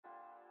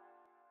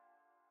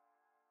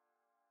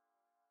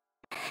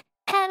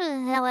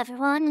Hello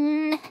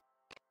everyone.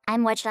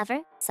 I'm Wedge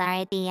Lover.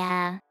 Sorry,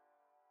 the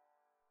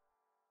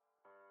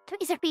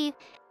tweezer beep.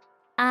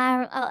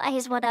 I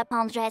just want to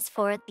apologize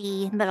for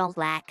the little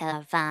lack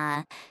of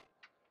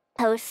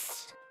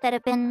posts that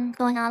have been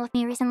going on with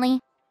me recently.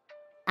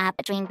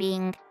 Between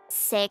being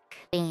sick,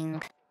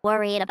 being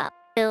worried about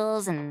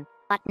bills and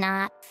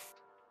whatnot,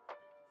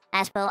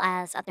 as well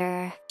as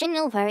other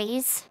general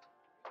worries.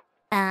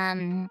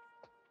 As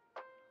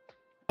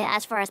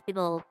far as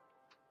people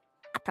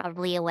are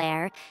probably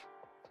aware,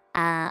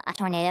 a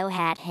tornado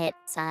had hit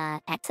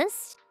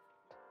Texas.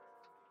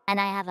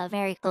 And I have a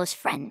very close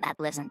friend that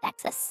lives in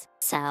Texas.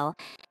 So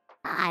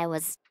I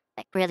was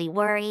really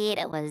worried.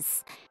 It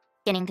was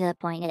getting to the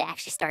point it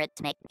actually started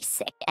to make me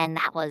sick. And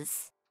that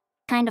was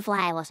kind of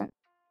why I wasn't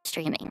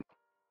streaming.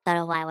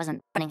 That's why I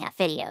wasn't putting out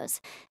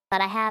videos.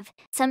 But I have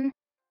some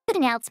good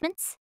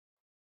announcements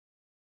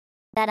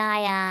that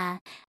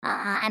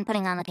I'm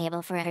putting on the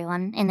table for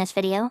everyone in this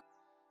video.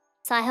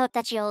 So I hope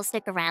that you'll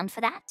stick around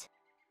for that.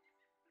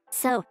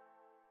 So,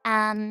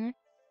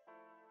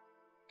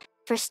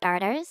 for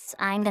starters,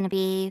 I'm gonna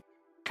be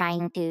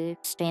trying to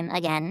stream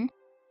again.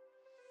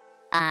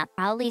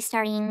 Probably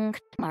starting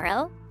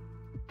tomorrow.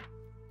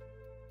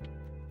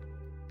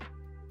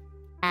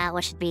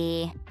 Which should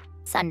be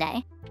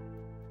Sunday,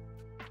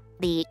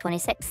 the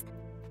 26th.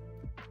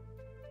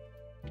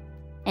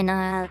 And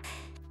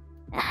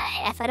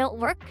if I don't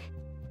work,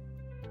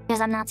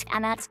 because I'm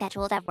not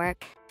scheduled at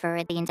work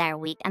for the entire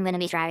week, I'm gonna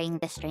be driving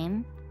the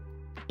stream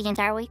the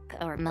entire week,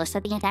 or most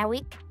of the entire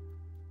week.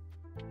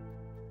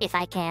 If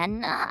I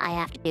can, I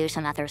have to do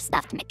some other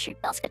stuff to make sure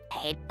bills get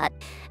paid, but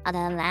other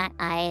than that,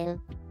 I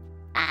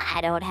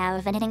don't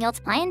have anything else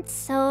planned,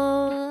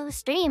 so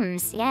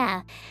streams,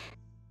 yeah.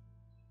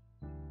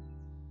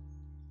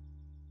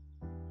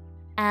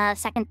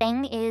 Second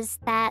thing is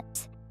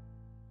that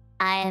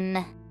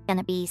I'm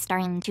gonna be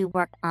starting to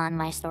work on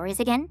my stories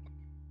again.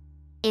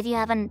 If you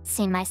haven't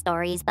seen my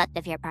stories, but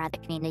if you're part of the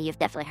community, you've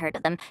definitely heard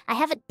of them. I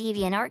have a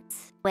DeviantArt,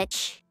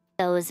 which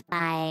goes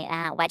by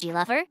Wedgie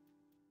Lover.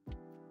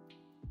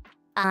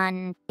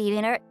 On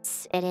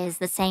DeviantArt, it is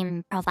the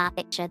same profile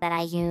picture that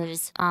I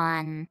use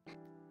on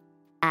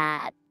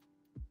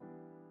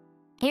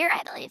here,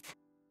 I believe.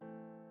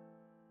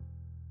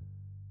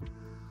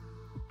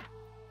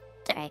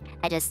 Sorry,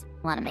 I just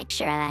want to make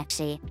sure I'm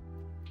actually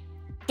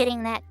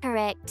getting that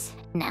correct.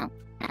 No,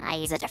 I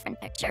use a different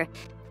picture.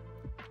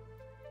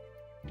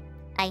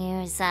 I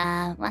use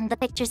one of the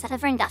pictures that a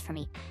friend got for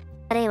me.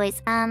 But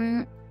anyways,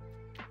 I'm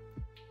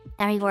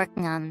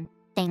working on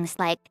things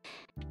like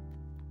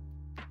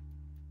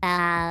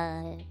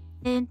A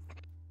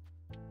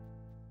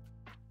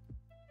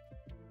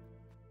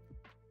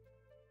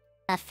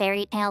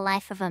Fairy Tale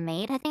Life of a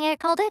Maid, I think I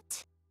called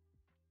it.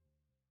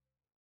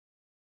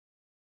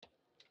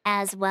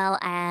 As well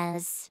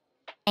as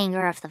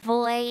Anger of the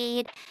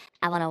Void.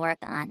 I want to work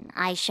on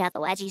Aisha the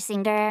Wedgie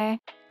Singer.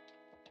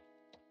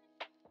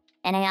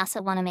 And I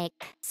also want to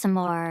make some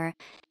more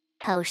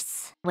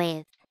posts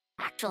with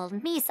actual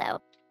Mizo.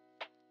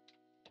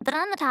 But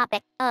on the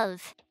topic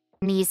of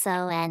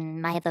Mizo and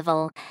my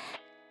little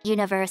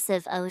universe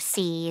of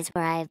OCs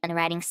where I've been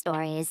writing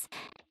stories,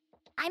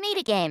 I made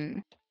a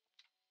game.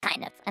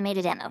 Kind of. I made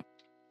a demo.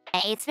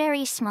 It's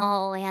very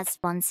small, it has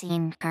one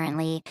scene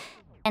currently,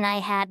 and I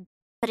had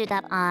put it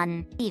up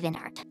on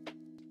DeviantArt.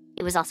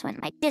 It was also in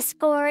my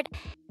Discord.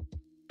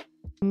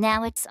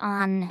 Now it's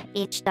on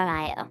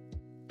itch.io.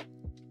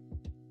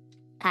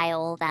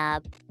 Titled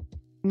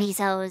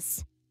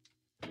Mizo's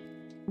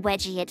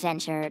Wedgie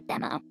Adventure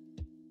Demo.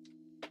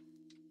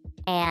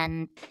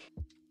 And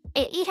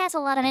it has a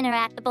lot of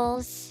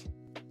interactables.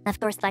 Of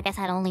course, like I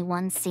said, only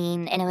one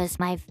scene, and it's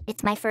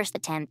my first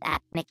attempt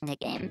at making a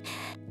game.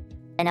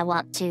 And I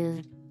want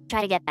to try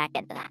to get back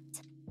into that.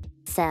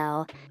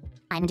 So,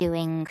 I'm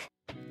doing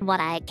what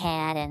I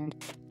can, and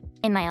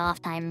in my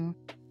off time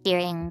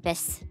during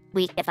this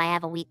week, if I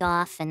have a week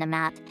off and I'm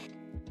not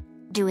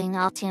doing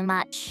all too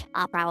much,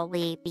 I'll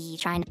probably be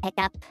trying to pick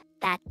up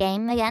that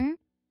game again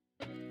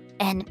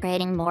and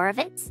creating more of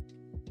it.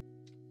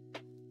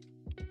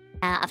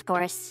 Of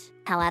course,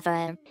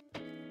 however,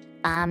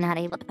 I'm not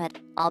able to put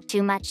all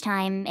too much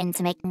time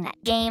into making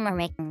that game or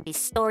making these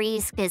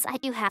stories because I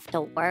do have to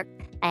work.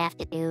 I have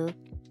to do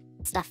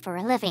stuff for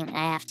a living.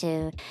 I have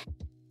to,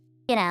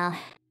 you know,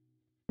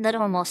 the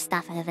normal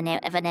stuff of an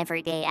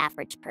everyday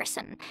average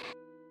person.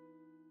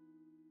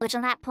 Which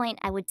on that point,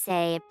 I would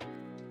say,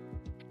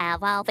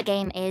 while the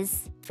game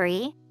is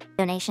free,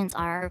 donations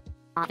are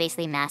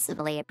obviously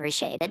massively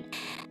appreciated.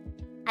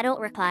 I don't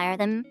require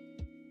them.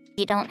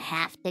 You don't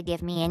have to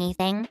give me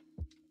anything.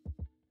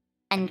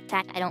 In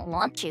fact, I don't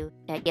want you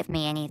to give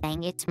me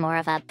anything. It's more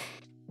of a,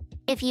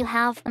 if you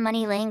have the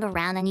money laying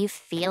around and you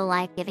feel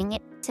like giving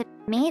it to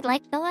me,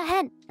 like, go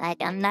ahead.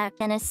 Like, I'm not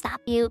gonna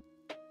stop you,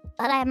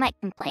 but I might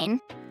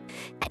complain.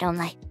 I don't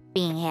like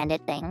being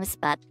handed things,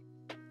 but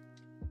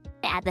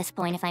at this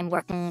point, if I'm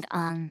working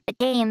on the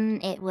game,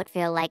 it would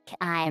feel like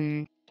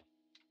I'm,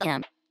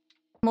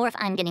 more if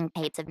I'm getting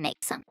paid to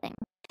make something.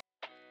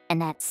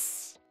 And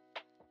that's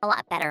a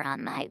lot better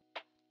on my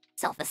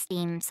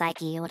self-esteem,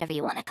 psyche, whatever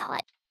you want to call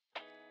it.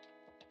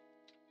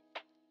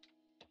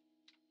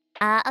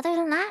 Other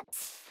than that,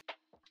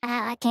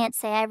 I can't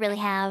say I really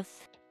have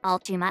all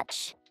too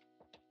much.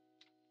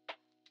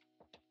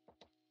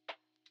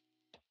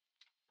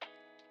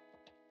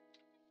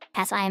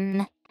 Cause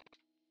I'm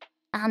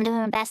doing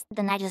my best,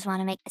 and I just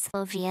want to make this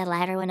little video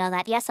let everyone know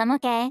that yes, I'm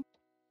okay.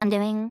 I'm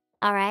doing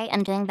alright.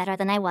 I'm doing better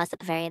than I was at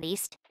the very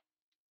least.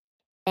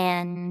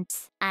 And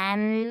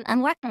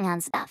I'm working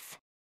on stuff.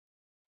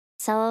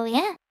 So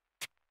yeah.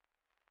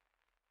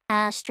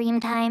 Stream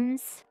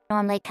times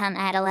normally come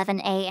at 11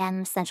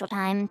 a.m. Central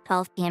Time,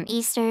 12 p.m.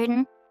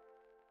 Eastern.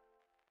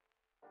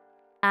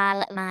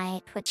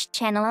 My Twitch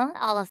channel,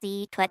 all of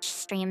the Twitch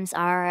streams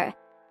are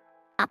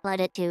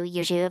uploaded to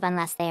YouTube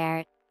unless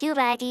they're too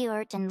laggy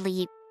or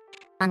generally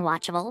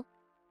unwatchable.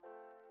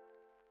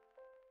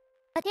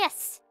 But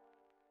yes.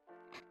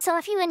 So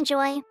if you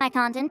enjoy my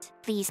content,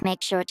 please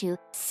make sure to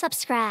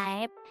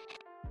subscribe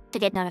to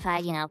get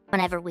notified,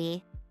 whenever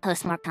we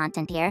post more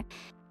content here.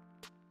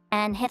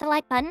 And hit the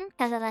like button,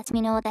 because it lets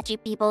me know that you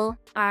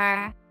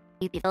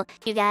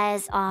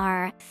guys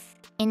are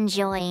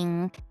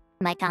enjoying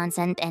my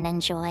content and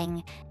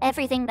enjoying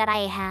everything that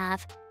I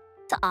have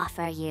to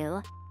offer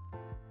you.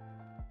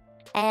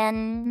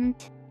 And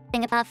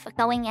think about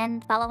going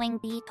and following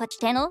the Twitch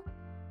channel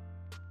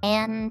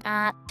and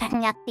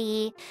checking out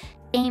the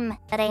game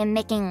that I am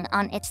making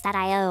on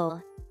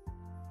itch.io.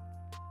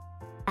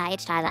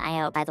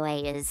 Itch.io, by the way,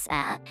 is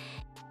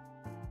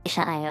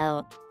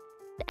itch.io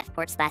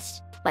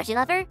 /wedgie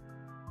lover.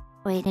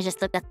 Or you can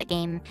just look up the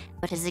game,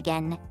 which is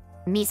again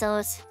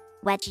Mizo's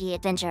Wedgie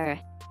Adventure.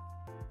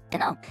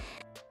 On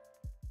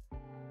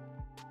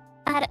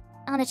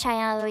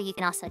itch.io, you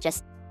can also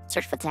just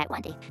search for that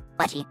one day.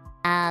 Wedgie.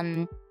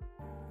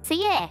 So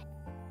yeah.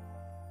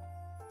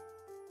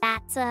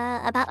 That's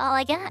about all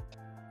I got.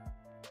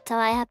 So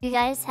I hope you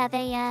guys have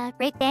a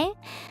great day.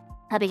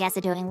 Hope you guys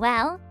are doing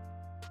well.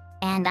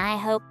 And I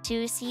hope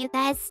to see you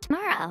guys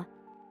tomorrow.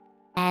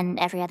 And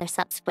every other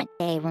subsequent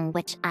day in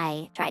which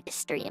I try to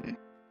stream.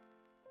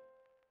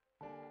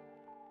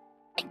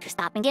 Thanks for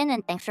stopping in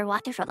and thanks for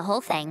watching for the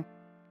whole thing.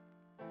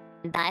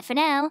 Bye for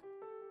now.